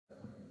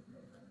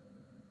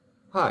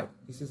Hi,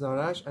 this is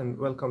Arash and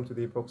welcome to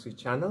the Epoxy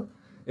channel.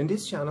 In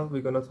this channel,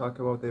 we're going to talk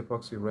about the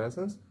epoxy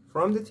resins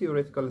from the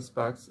theoretical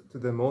specs to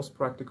the most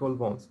practical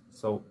ones.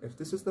 So if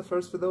this is the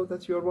first video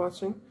that you're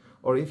watching,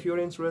 or if you're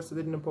interested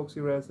in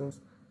epoxy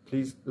resins,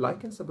 please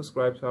like and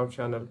subscribe to our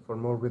channel for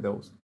more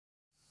videos.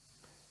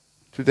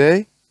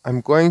 Today, I'm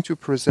going to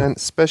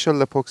present special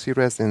epoxy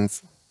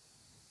resins.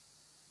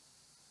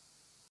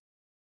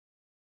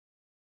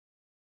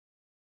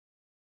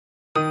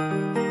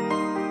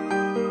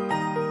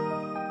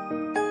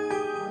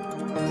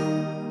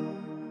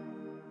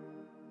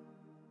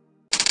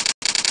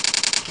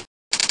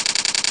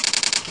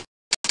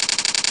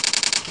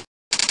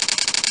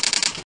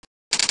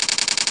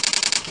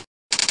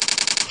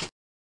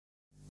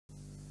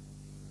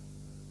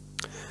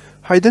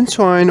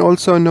 Hydantoin,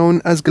 also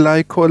known as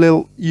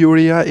glycolyl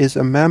urea, is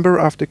a member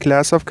of the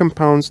class of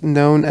compounds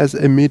known as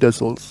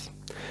imidazoles.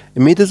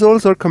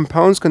 Imidazoles are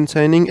compounds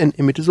containing an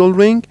imidazole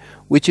ring,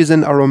 which is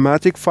an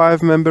aromatic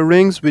 5-member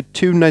ring with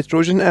 2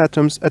 nitrogen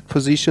atoms at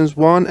positions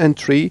 1 and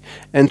 3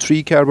 and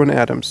 3 carbon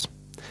atoms.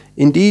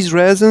 In these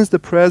resins, the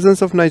presence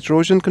of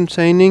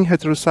nitrogen-containing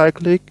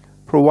heterocyclic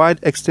provide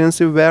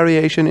extensive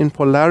variation in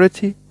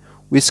polarity,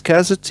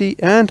 viscosity,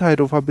 and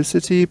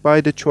hydrophobicity by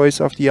the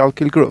choice of the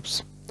alkyl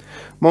groups.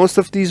 Most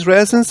of these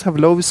resins have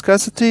low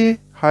viscosity,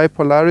 high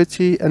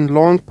polarity, and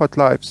long pot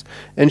lives,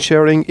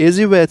 ensuring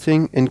easy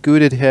wetting and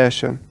good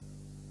adhesion.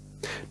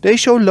 They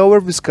show lower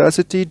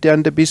viscosity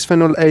than the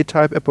bisphenol A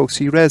type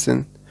epoxy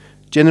resin.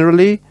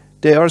 Generally,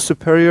 they are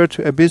superior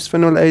to a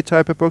bisphenol A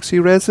type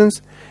epoxy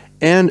resins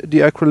and the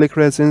acrylic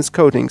resins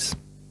coatings.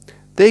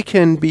 They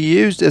can be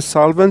used as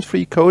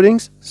solvent-free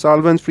coatings,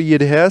 solvent-free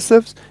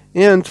adhesives,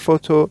 and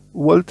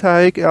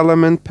photovoltaic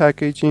element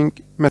packaging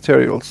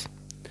materials.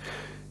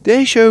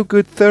 They show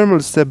good thermal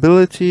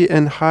stability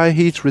and high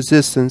heat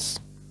resistance.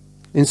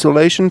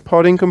 Insulation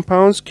potting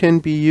compounds can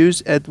be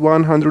used at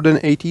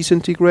 180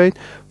 centigrade,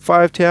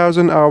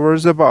 5000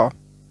 hours above.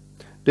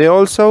 They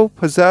also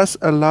possess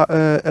a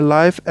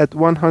life at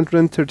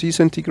 130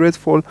 centigrade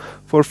for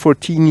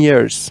 14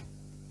 years.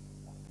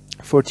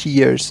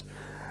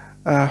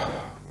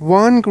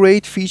 One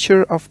great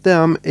feature of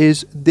them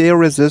is their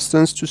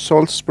resistance to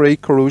salt spray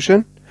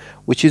corrosion,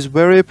 which is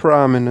very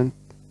prominent.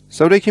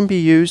 So they can be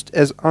used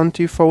as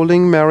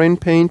anti-fouling marine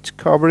paint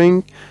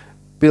covering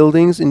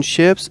buildings in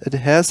ships,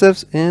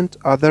 adhesives, and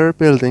other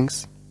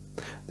buildings.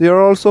 They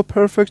are also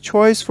perfect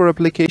choice for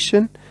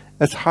application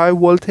as high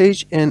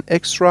voltage and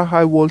extra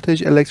high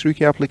voltage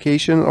electric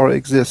application or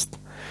exist,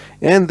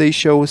 and they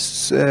show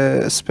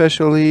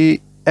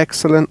especially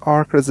excellent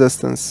arc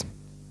resistance.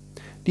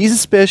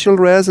 These special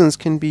resins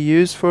can be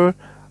used for a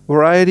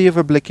variety of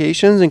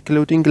applications,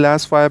 including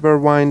glass fiber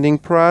winding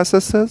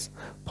processes,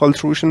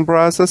 pultrusion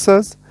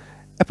processes,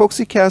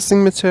 epoxy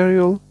casting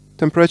material,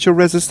 temperature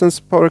resistance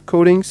powder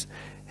coatings,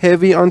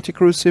 heavy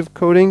anti-corrosive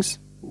coatings,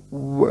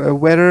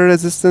 weather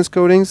resistance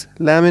coatings,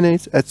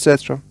 laminates,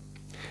 etc.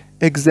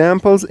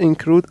 Examples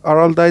include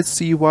Araldite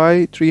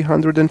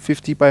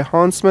CY350 by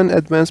Huntsman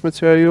Advanced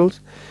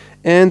Materials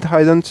and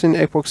Hydantoin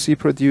epoxy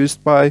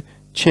produced by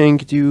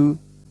Chengdu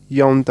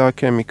Yonda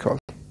Chemical.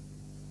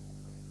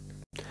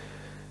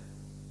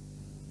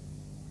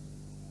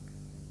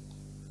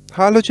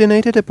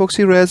 Halogenated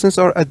epoxy resins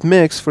are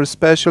admixed for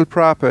special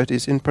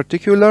properties. In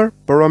particular,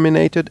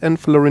 brominated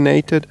and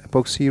fluorinated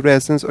epoxy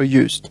resins are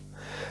used.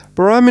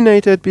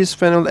 Brominated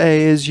bisphenol A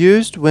is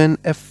used when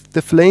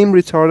the flame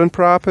retardant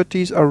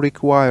properties are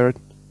required,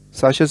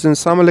 such as in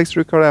some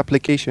electrical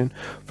application,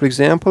 for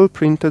example,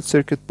 printed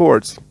circuit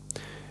boards.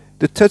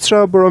 The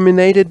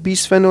tetrabrominated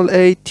bisphenol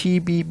A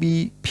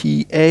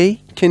TBBPA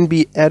can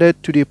be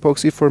added to the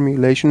epoxy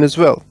formulation as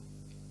well.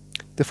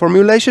 The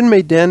formulation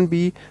may then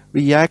be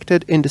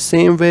reacted in the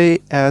same way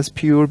as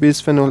pure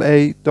bisphenol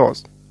A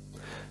does.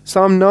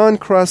 Some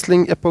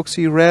non-cross-linked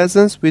epoxy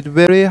resins with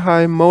very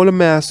high molar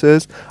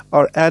masses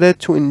are added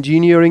to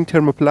engineering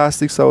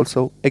thermoplastics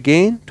also,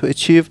 again to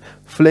achieve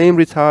flame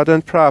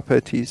retardant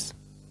properties.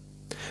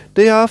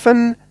 They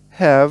often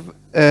have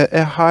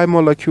a high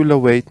molecular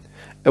weight.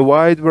 A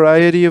wide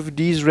variety of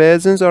these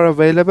resins are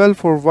available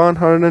for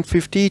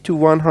 150 to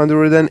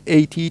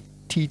 180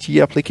 TT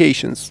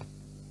applications.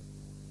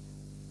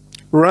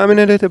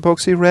 Brominated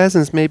epoxy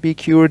resins may be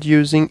cured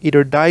using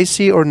either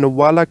Dicey or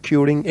Novala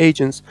curing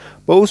agents,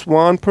 both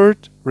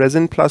 1-part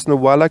resin plus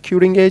Novala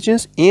curing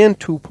agents and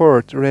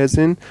 2-part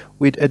resin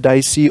with a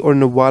Dicey or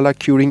Novala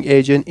curing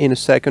agent in a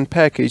second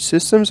package.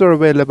 Systems are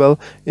available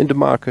in the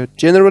market.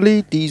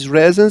 Generally, these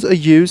resins are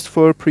used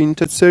for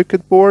printed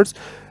circuit boards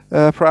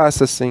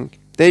processing.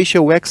 They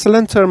show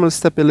excellent thermal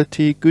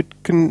stability, good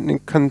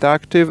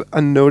conductive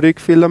anodic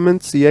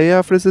filament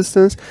CAF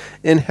resistance,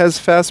 and has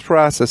fast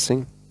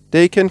processing.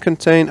 They can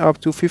contain up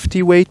to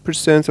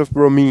 58% of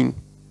bromine.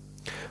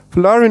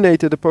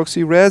 Fluorinated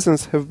epoxy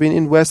resins have been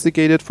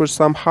investigated for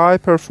some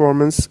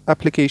high-performance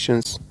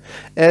applications.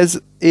 As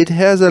it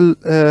has a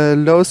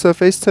low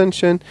surface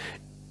tension,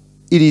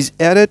 it is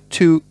added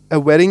to a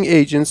wetting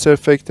agent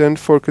surfactant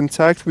for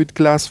contact with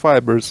glass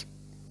fibers.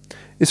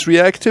 Its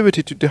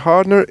reactivity to the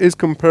hardener is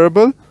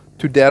comparable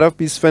to that of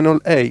bisphenol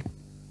A.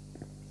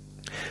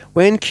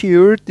 When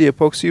cured, the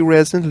epoxy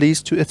resin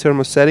leads to a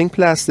thermosetting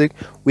plastic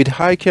with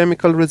high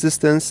chemical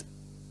resistance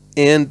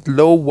and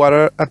low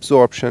water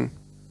absorption.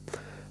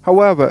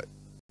 However,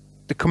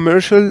 the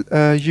commercial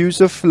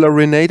use of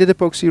fluorinated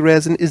epoxy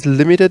resin is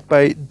limited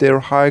by their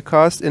high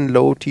cost and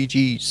low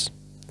TGs.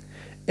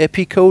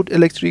 Epi-coat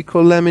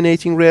electrical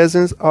laminating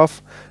resins are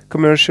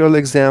commercial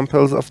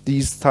examples of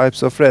these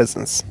types of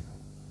resins.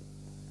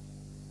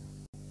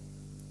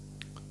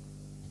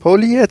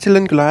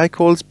 Polyethylene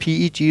glycols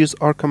 (PEGs)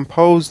 are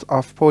composed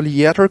of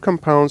polyether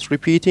compounds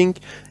repeating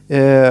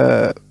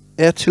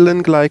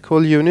ethylene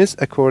glycol units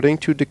according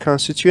to the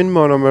constituent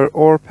monomer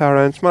or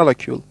parent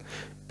molecule.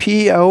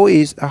 PEO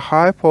is a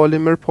high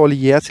polymer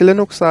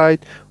polyethylene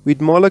oxide with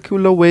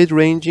molecular weight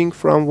ranging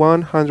from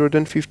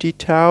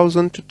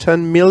 150,000 to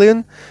 10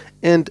 million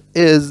and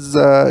is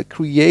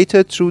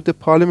created through the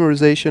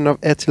polymerization of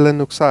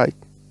ethylene oxide.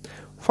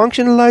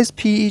 Functionalized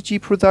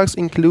PEG products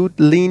include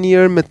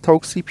linear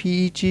methoxy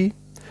PEG,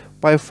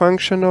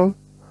 bifunctional,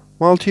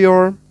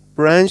 multi-arm,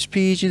 branched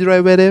PEG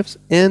derivatives,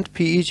 and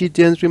PEG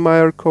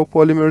density-Meyer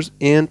copolymers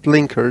and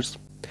linkers.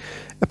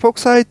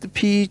 Epoxide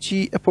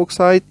PEG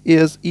epoxide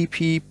is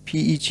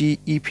EP-PEG.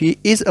 EP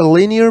is a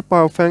linear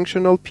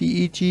bifunctional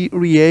PEG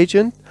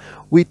reagent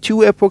with two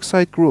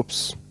epoxide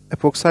groups.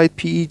 Epoxide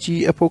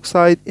PEG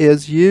epoxide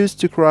is used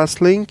to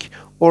cross-link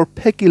or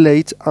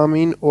pegylate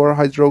amine or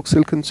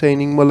hydroxyl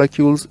containing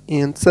molecules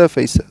and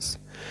surfaces.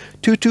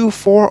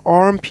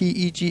 2,2,4-arm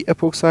PEG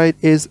epoxide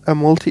is a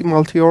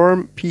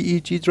multi-arm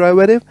PEG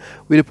derivative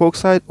with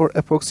epoxide or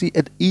epoxy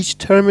at each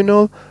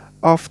terminal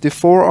of the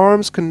 4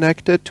 arms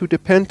connected to the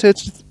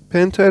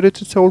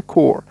pentaerythritol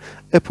core.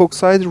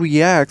 Epoxide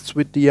reacts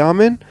with the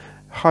amine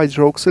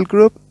hydroxyl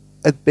group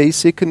at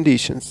basic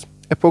conditions.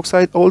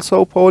 Epoxide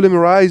also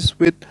polymerizes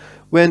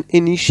when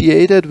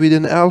initiated with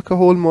an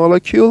alcohol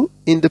molecule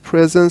in the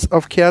presence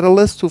of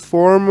catalyst to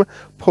form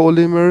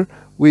polymer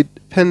with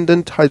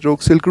pendant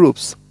hydroxyl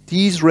groups.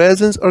 These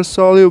resins are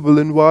soluble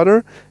in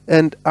water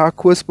and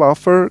aqueous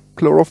buffer,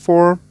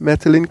 chloroform,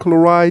 methylene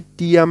chloride,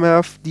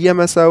 DMF,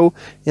 DMSO,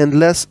 and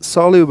less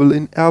soluble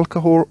in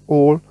alcohol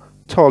or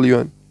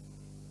toluene.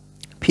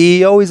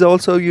 PEO is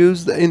also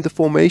used in the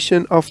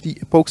formation of the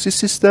epoxy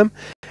system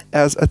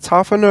as a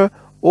toughener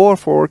or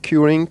for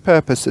curing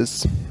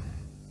purposes.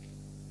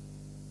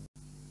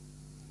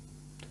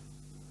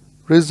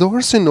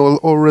 Resorcinol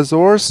or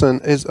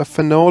Resorcin is a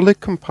phenolic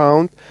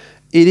compound.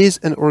 It is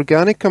an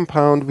organic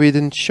compound with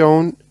a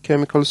shown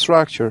chemical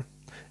structure.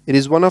 It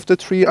is one of the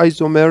 3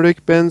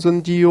 isomeric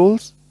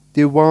benzodiols,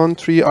 the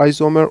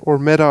 1,3-isomer or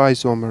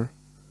meta-isomer.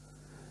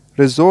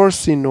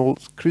 Resorcinol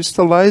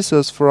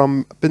crystallizes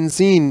from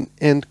benzene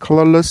and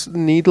colorless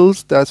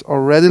needles that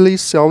are readily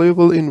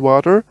soluble in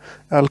water,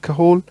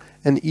 alcohol,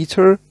 and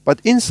ether,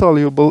 but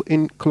insoluble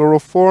in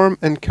chloroform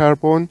and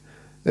carbon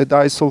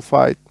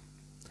disulfide.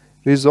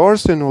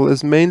 Resorcinol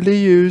is mainly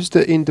used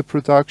in the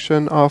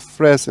production of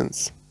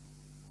resins.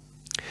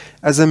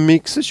 As a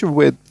mixture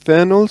with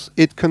phenols,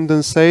 it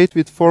condensates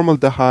with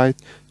formaldehyde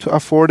to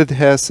afford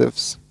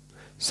adhesives.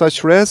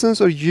 Such resins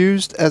are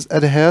used as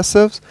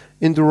adhesives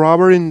in the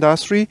rubber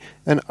industry,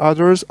 and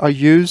others are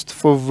used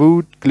for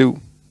wood glue.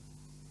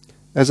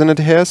 As an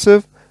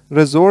adhesive,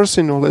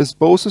 Resorcinol is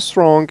both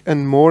strong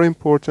and, more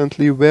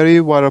importantly, very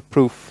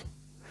waterproof.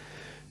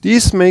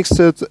 This makes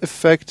it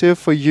effective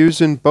for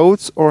use in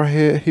boats or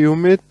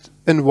humid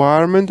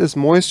environment, as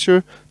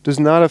moisture does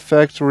not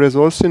affect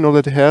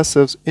Resorcinol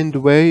adhesives in the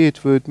way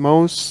it would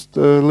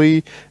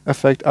mostly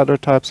affect other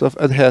types of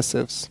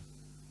adhesives.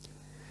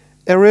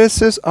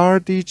 Eresis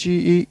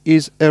RDGE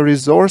is a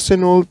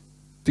Resorcinol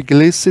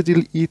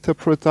diglycidyl ether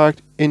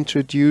product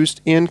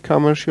introduced and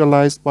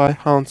commercialized by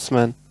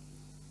Huntsman.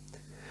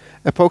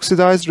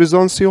 Epoxidized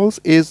Resorcinols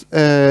is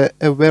a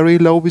very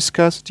low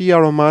viscosity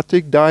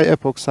aromatic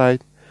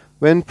diepoxide.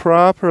 When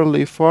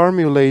properly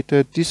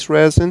formulated, this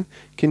resin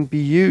can be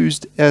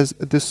used as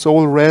the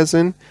sole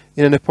resin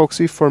in an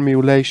epoxy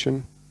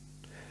formulation.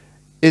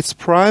 Its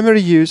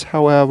primary use,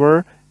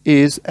 however,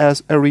 is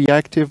as a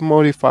reactive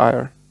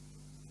modifier.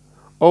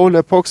 All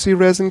epoxy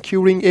resin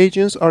curing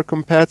agents are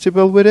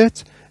compatible with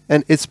it,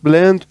 and it's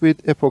blended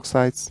with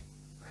epoxides.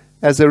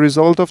 As a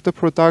result of the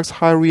product's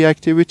high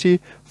reactivity,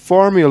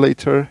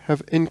 formulators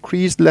have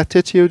increased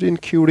latitude in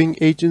curing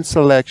agent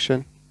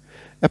selection.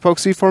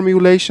 Epoxy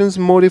formulations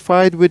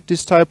modified with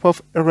this type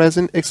of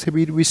resin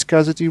exhibit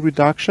viscosity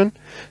reduction,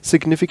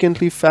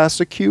 significantly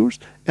faster cures,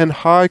 and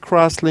high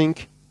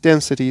crosslink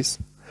densities.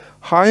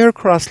 Higher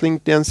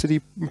crosslink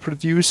density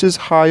produces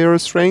higher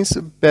strength,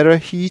 better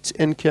heat,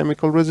 and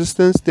chemical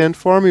resistance than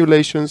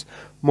formulations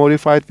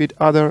modified with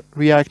other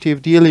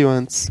reactive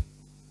diluents.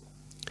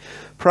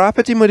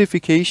 Property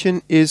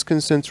modification is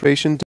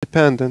concentration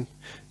dependent.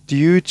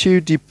 Due to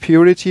the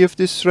purity of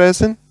this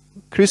resin,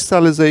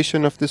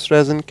 crystallization of this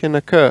resin can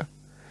occur.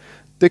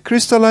 The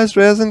crystallized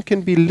resin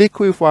can be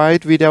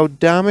liquefied without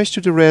damage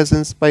to the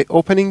resins by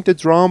opening the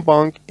drum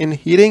bunk and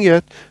heating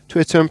it to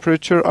a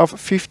temperature of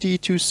 50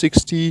 to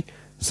 60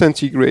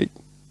 centigrade.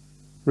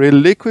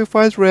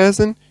 Reliquefied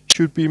resin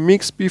should be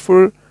mixed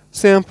before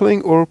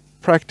sampling or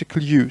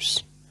practical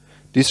use.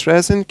 This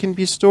resin can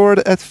be stored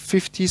at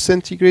 50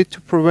 centigrade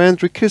to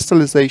prevent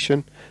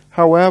recrystallization.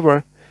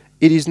 However,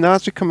 it is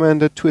not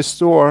recommended to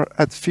store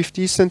at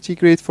 50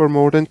 centigrade for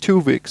more than 2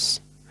 weeks.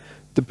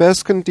 The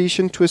best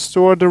condition to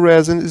store the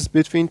resin is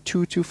between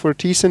 2 to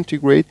 40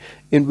 centigrade,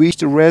 in which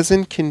the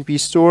resin can be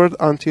stored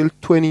until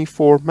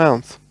 24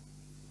 months.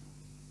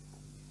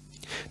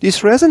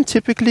 This resin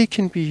typically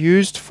can be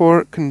used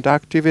for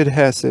conductive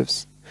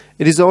adhesives.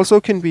 It is also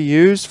can be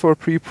used for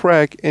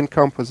prepreg and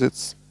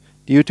composites.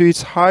 Due to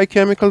its high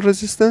chemical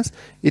resistance,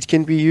 it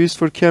can be used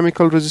for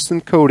chemical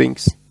resistant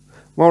coatings.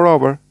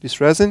 Moreover,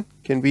 this resin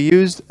can be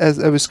used as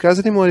a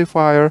viscosity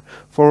modifier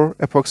for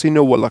epoxy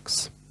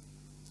Novolux.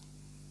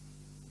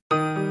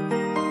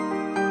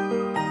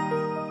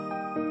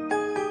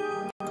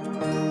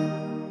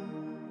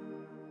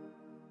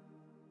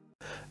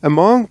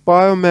 Among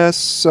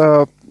biomass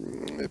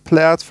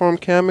platform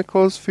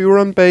chemicals,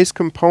 furan-based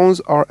compounds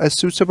are a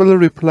suitable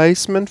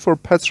replacement for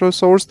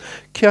petrol-sourced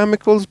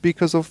chemicals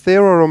because of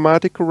their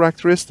aromatic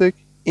characteristic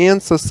and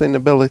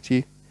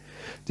sustainability.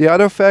 The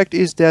other fact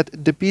is that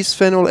the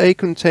bisphenol A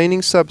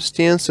containing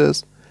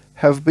substances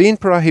have been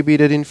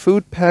prohibited in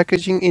food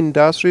packaging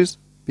industries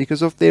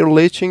because of their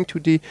leaching to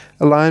the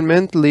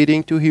alignment,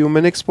 leading to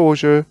human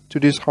exposure to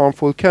this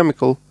harmful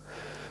chemical.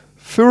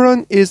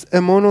 Furan is a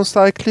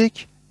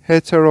monocyclic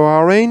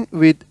heteroarene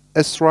with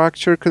a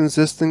structure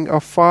consisting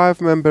of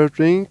 5-membered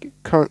ring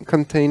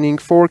containing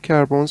 4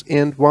 carbons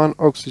and 1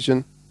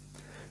 oxygen.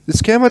 The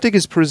schematic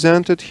is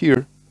presented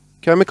here.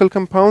 Chemical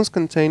compounds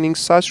containing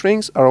such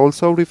rings are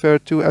also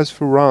referred to as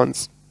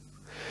furans.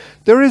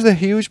 There is a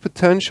huge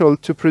potential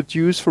to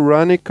produce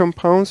furanic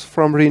compounds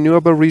from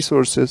renewable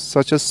resources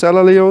such as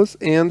cellulose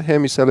and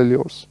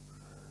hemicellulose.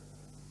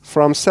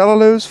 From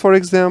cellulose, for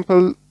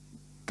example,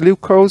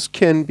 glucose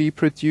can be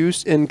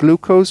produced and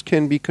glucose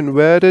can be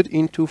converted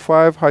into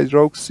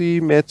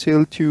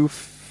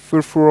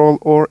 5-hydroxy-methyl-2-furfural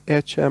or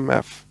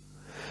HMF.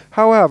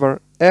 However,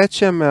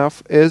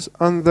 HMF is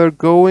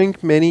undergoing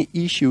many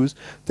issues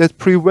that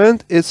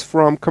prevent it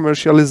from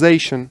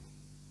commercialization.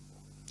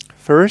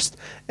 First,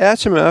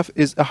 HMF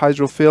is a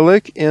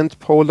hydrophilic and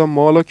polar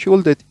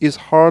molecule that is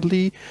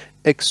hardly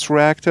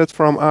extracted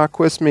from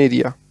aqueous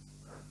media.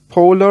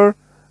 Polar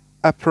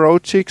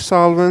aprotic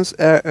solvents,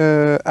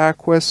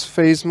 aqueous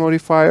phase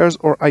modifiers,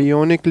 or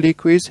ionic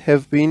liquids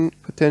have been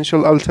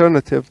potential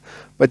alternatives,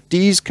 but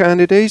these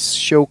candidates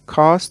show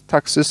cost,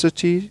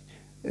 toxicity,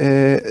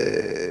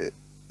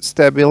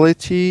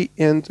 stability,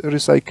 and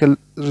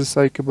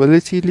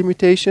recyclability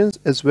limitations,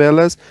 as well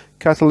as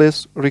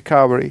catalyst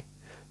recovery.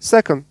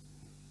 Second,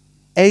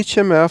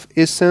 HMF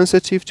is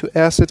sensitive to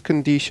acid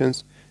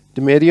conditions,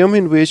 the medium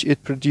in which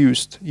it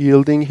produced,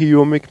 yielding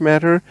humic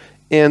matter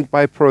and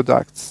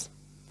byproducts.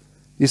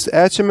 This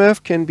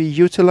HMF can be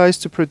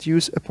utilized to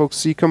produce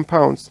epoxy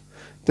compounds.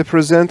 The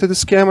presented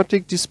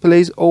schematic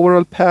displays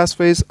overall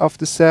pathways of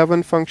the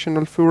 7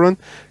 functional furan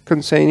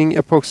containing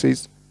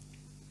epoxies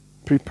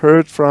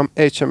prepared from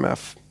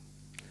HMF.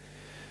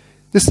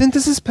 The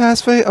synthesis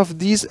pathway of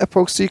these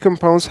epoxy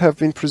compounds have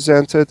been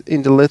presented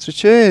in the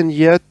literature, and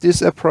yet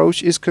this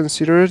approach is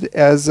considered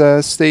as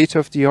a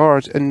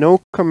state-of-the-art and no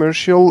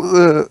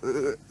commercial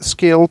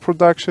scale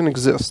production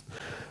exists.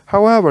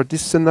 However,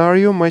 this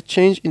scenario might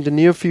change in the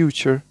near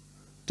future.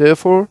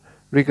 Therefore,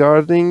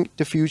 regarding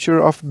the future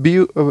of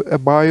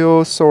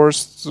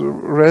bio-sourced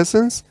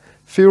resins,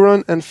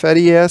 furan and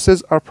fatty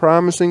acids are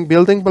promising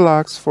building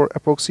blocks for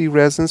epoxy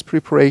resins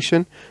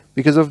preparation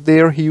because of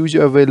their huge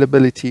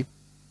availability.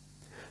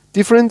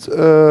 Different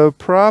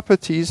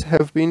properties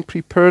have been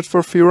prepared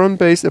for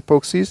furan-based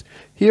epoxies.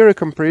 Here a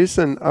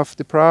comparison of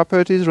the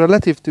properties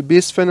relative to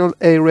bisphenol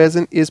A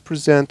resin is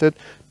presented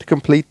to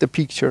complete the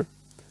picture.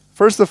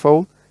 First of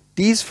all,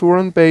 these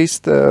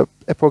furan-based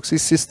epoxy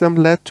system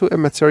led to a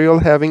material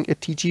having a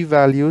Tg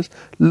values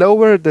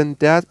lower than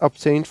that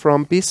obtained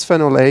from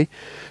bisphenol A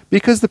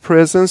because the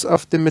presence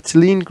of the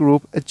methylene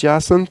group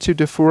adjacent to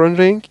the furan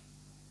ring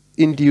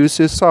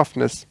induces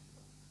softness.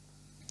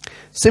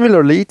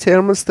 Similarly,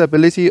 thermal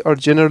stability are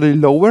generally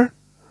lower,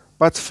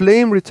 but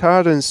flame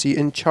retardancy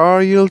and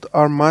char yield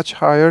are much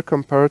higher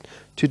compared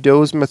to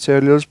those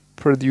materials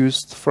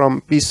produced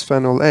from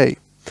bisphenol A.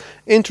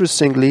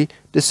 Interestingly,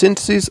 the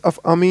synthesis of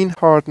amine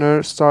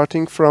hardener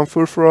starting from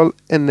furfural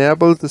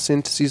enabled the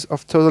synthesis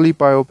of totally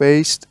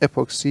bio-based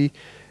epoxy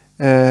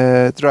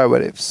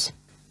derivatives.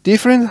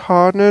 Different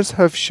hardeners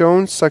have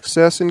shown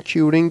success in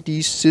curing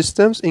these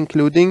systems,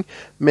 including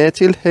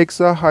methyl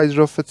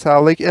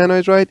hexahydrophthalic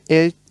anhydride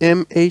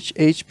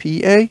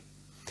MHHPA,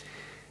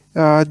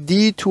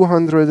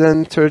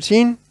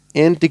 D213,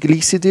 and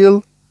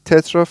diglycidyl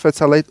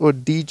tetraphthalate or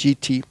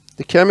DGT.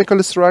 The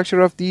chemical structure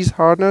of these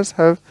hardeners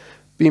have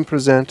been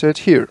presented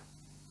here.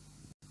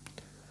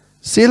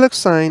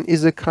 Siloxane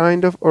is a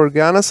kind of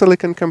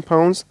organosilicon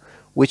compounds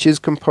which is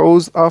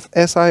composed of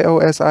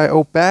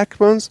SiO-SiO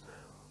backbones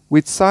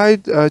with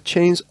side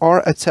chains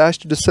are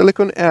attached to the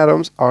silicon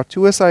atoms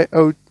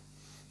R2SiO,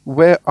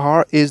 where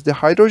R is the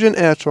hydrogen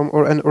atom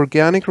or an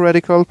organic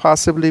radical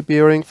possibly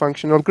bearing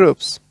functional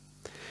groups.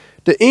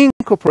 The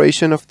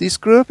incorporation of this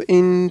group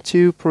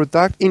into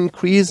product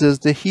increases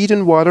the heat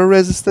and water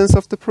resistance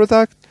of the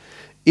product.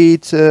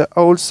 It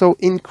also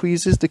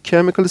increases the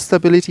chemical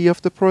stability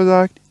of the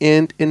product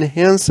and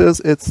enhances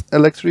its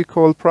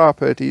electrical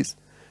properties.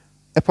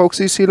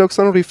 Epoxy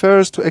siloxane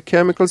refers to a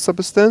chemical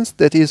substance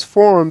that is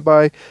formed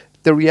by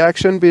the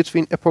reaction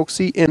between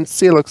epoxy and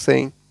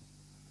siloxane,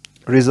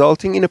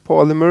 resulting in a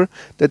polymer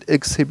that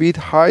exhibits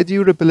high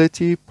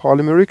durability,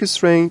 polymeric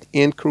strength,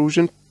 and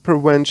corrosion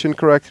prevention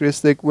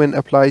characteristic when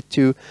applied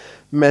to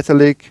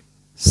metallic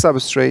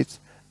substrates.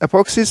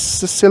 Epoxy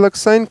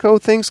siloxane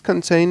coatings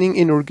containing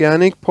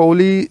inorganic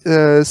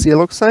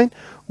polysiloxane,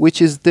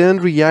 which is then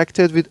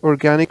reacted with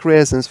organic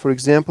resins, for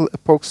example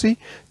epoxy,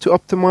 to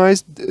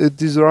optimize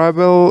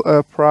desirable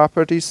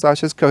properties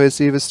such as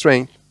cohesive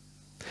strength.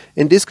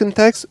 In this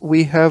context,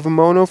 we have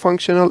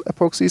monofunctional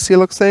epoxy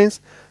siloxanes,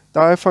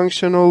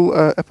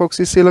 difunctional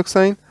epoxy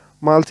siloxane,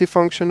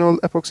 multifunctional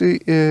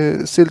epoxy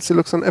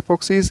siloxane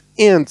epoxies,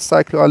 and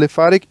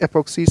cycloaliphatic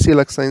epoxy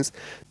siloxanes.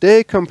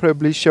 They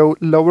comparably show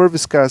lower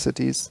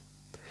viscosities.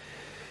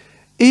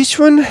 Each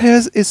one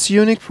has its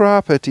unique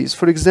properties.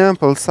 For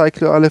example,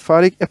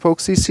 cycloaliphatic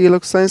epoxy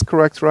siloxanes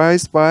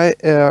characterized by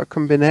a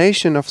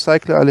combination of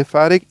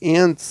cycloaliphatic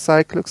and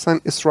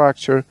siloxane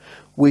structure,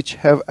 which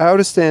have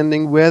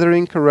outstanding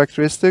weathering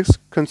characteristics,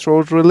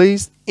 controlled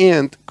release,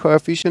 and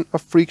coefficient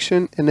of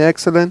friction, and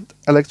excellent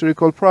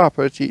electrical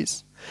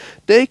properties.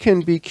 They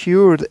can be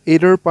cured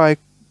either by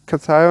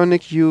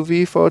cationic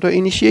UV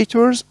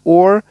photoinitiators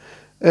or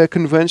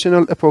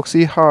conventional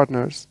epoxy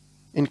hardeners.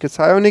 In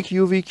cationic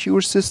UV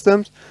cure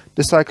systems,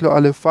 the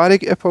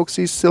cycloaliphatic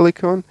epoxy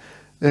silicone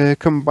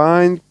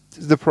combines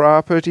the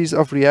properties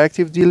of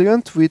reactive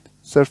diluent with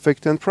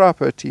surfactant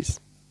properties.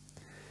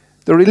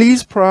 The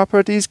release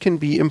properties can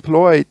be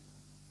employed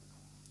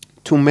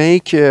to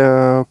make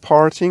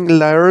parting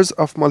layers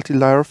of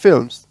multilayer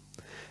films.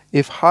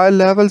 If high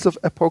levels of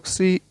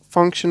epoxy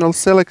functional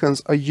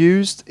silicones are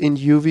used in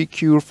UV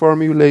cure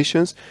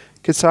formulations,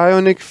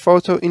 cationic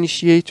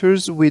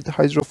photoinitiators with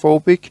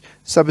hydrophobic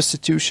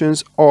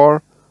substitutions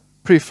are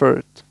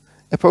preferred.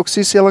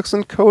 Epoxy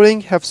siloxane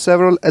coating have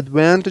several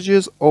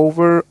advantages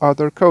over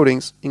other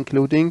coatings,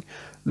 including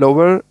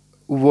lower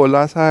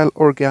volatile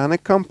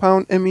organic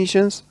compound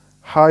emissions,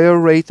 higher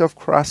rate of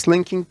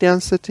cross-linking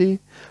density,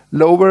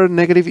 lower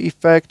negative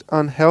effect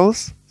on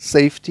health,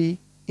 safety,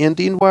 and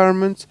the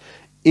environment,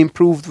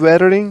 improved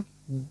weathering,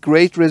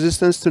 great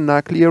resistance to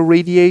nuclear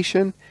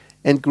radiation,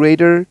 and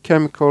greater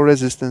chemical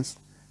resistance.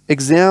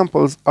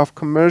 Examples of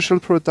commercial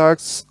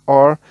products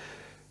are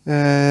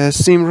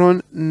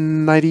Simron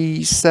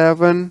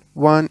 97-1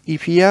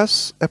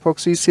 EPS,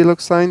 epoxy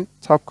siloxane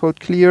top coat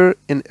clear,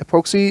 and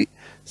epoxy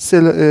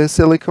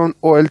silicone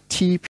oil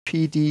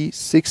TPD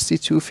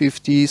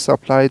 6250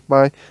 supplied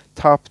by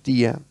Top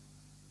DM.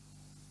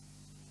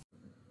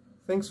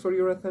 Thanks for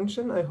your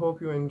attention. I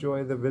hope you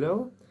enjoyed the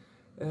video.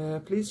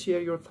 Please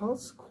share your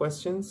thoughts,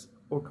 questions,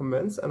 or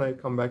comments, and I'll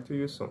come back to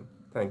you soon.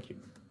 Thank you.